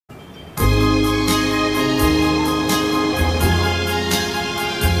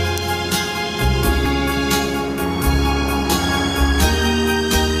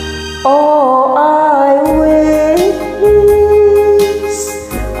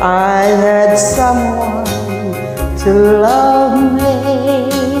I had someone to love me,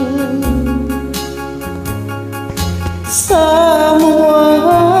 someone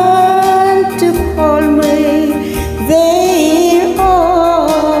to hold me their own.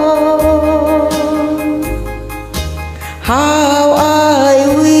 How I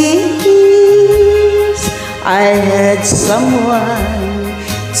wish I had someone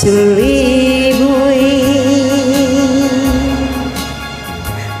to live with,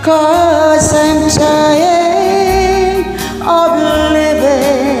 'cause I'm tired of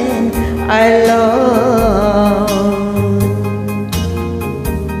living alone.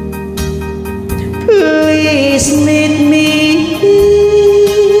 Please meet me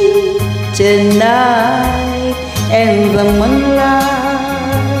tonight in the moonlight.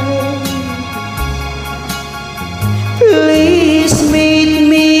 Please meet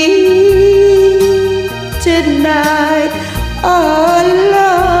me tonight alone.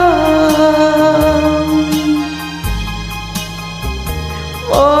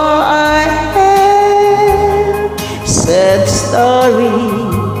 For I have sad story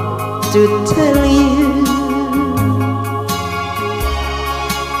to tell you.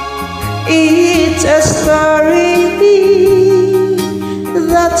 It's a story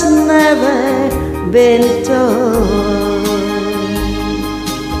that's never been told.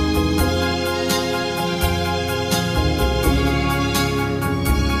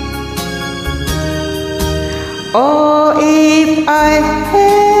 Oh, if I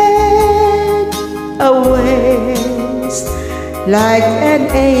had a wings like an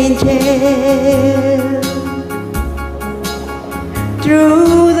angel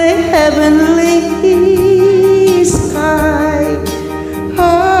through the heavenly sky,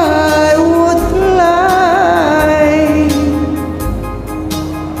 I would fly.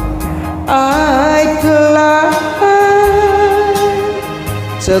 I'd climb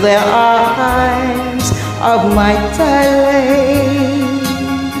to the arms of my darling,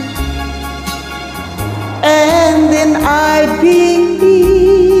 and then I'd be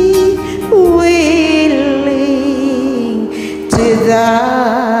willing to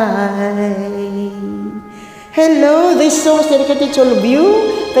die. Hello, this song is dedicated to all of you.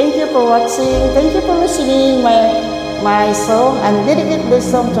 Thank you for watching. Thank you for listening my song, and dedicate this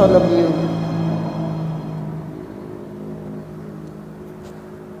song to all of you.